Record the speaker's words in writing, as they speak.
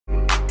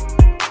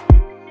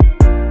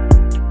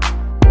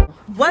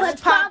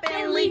What's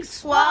poppin', Leak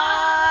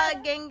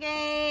Squad? Gang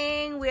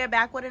gang. We are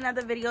back with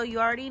another video. You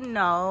already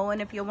know. And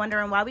if you're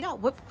wondering why we got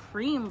whipped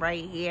cream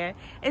right here,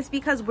 it's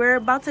because we're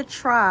about to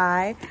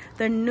try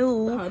the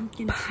new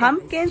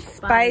pumpkin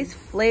spice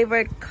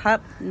flavored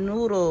cup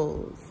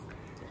noodles.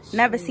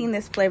 Never seen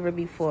this flavor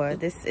before.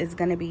 This is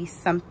gonna be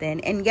something.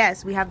 And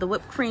yes, we have the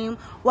whipped cream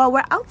while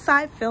we're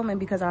outside filming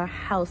because our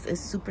house is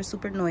super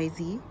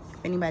noisy, if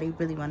anybody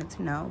really wanted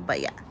to know.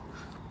 But yeah,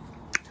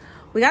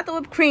 we got the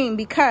whipped cream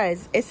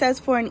because it says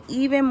for an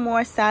even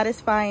more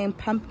satisfying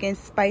pumpkin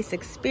spice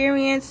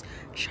experience,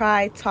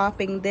 try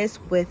topping this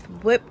with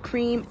whipped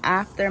cream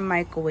after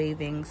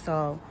microwaving.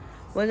 So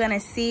we're gonna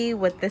see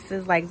what this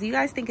is like. Do you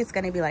guys think it's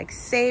gonna be like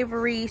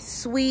savory,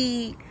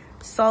 sweet,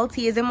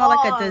 salty? Is it more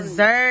like a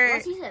dessert?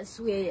 Once you said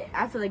sweet,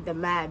 I feel like the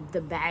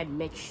bad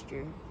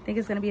mixture. Think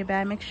it's gonna be a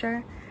bad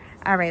mixture?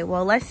 All right,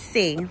 well, let's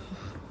see.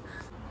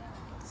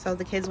 So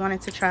the kids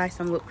wanted to try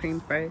some whipped cream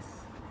first.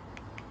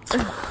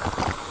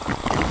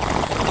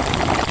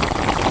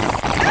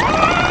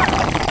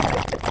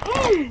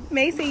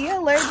 Mason, you're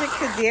allergic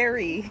to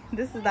dairy.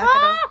 This is not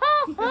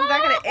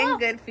gonna end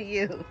good for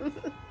you.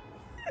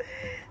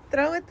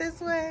 Throw it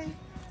this way.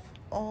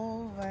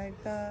 Oh my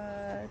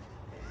god.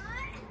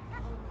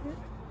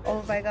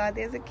 Oh my god,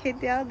 there's a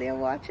kid down there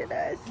watching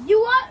us. You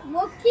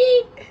want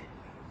Wookie?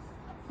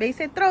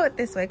 Mason, throw it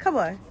this way. Come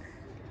on.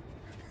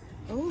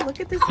 Oh, look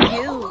at this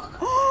view.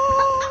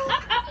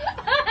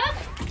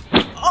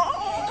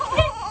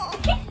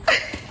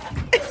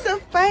 It's a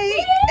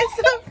fight. It's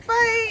a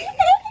fight.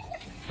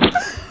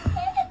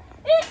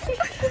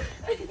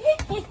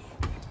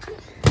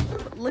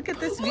 Look at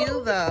this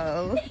view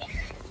though.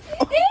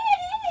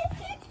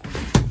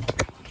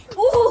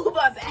 Ooh,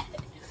 my bad.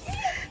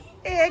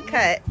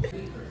 Haircut.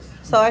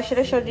 So I should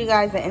have showed you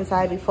guys the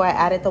inside before I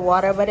added the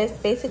water, but it's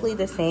basically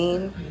the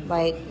same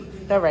like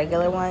the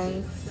regular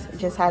ones. It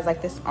just has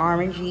like this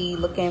orangey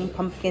looking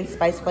pumpkin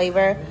spice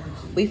flavor.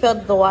 We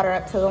filled the water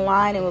up to the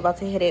line and we're about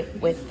to hit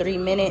it with 3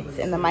 minutes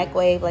in the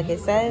microwave like it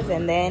says,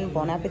 and then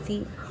bon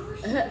appetit.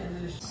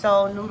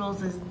 So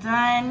noodles is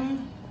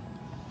done.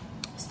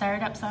 Stir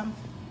it up some.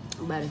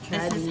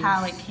 This is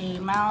how it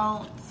came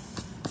out.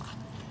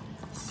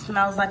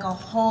 Smells like a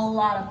whole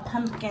lot of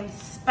pumpkin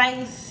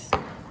spice.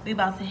 We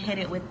about to hit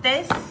it with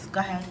this.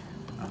 Go ahead.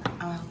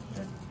 All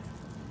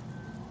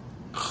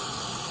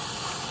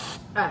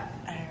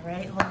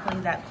right.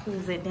 Hopefully that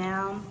cools it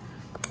down.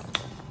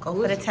 Go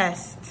for the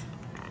test.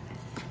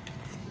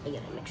 I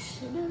gotta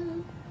mix it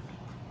up.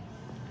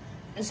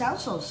 It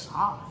sounds so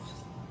soft.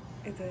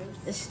 It does.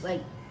 It's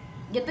like,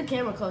 get the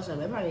camera close up.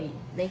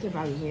 They can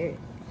probably hear it.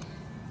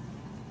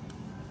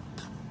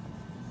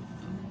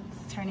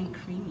 It's turning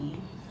creamy.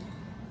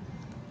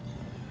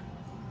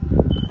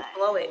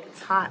 Blow it.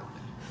 It's hot.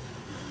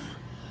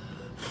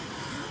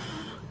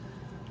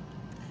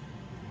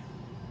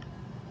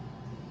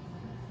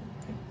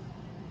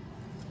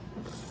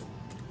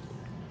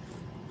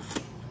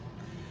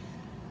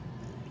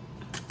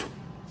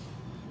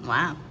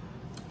 Wow.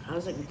 I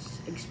was like,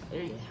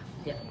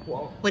 yeah.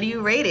 Whoa. What do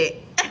you rate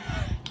it?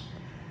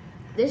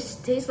 This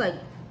tastes like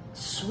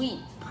sweet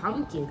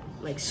pumpkin,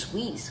 like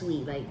sweet,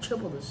 like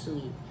triple the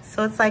sweet.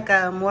 So it's like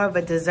more of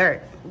a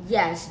dessert.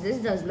 Yes, this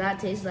does not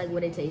taste like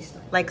what it tastes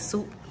like. Like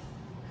soup.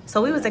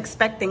 So we was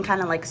expecting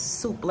kind of like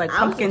soup, like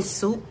pumpkin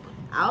soup.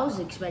 I was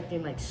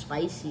expecting like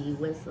spicy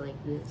with like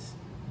this.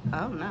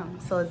 Oh no.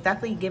 So it's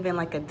definitely giving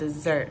like a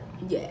dessert.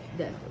 Yeah,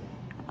 definitely.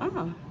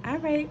 Oh, all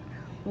right.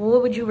 Well,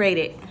 what would you rate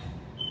it?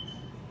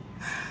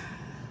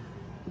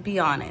 Be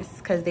honest,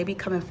 because they be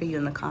coming for you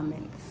in the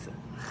comments.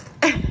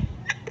 Let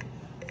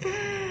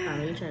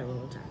me try it one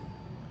more time.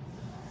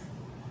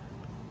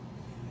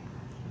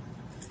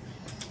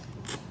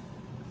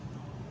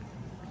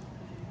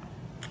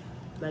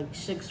 Like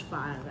 6.5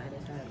 out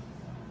of 10.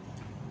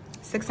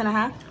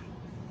 6.5?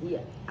 Yeah,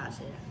 I'll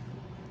say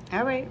that.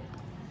 All right.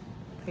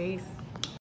 Peace.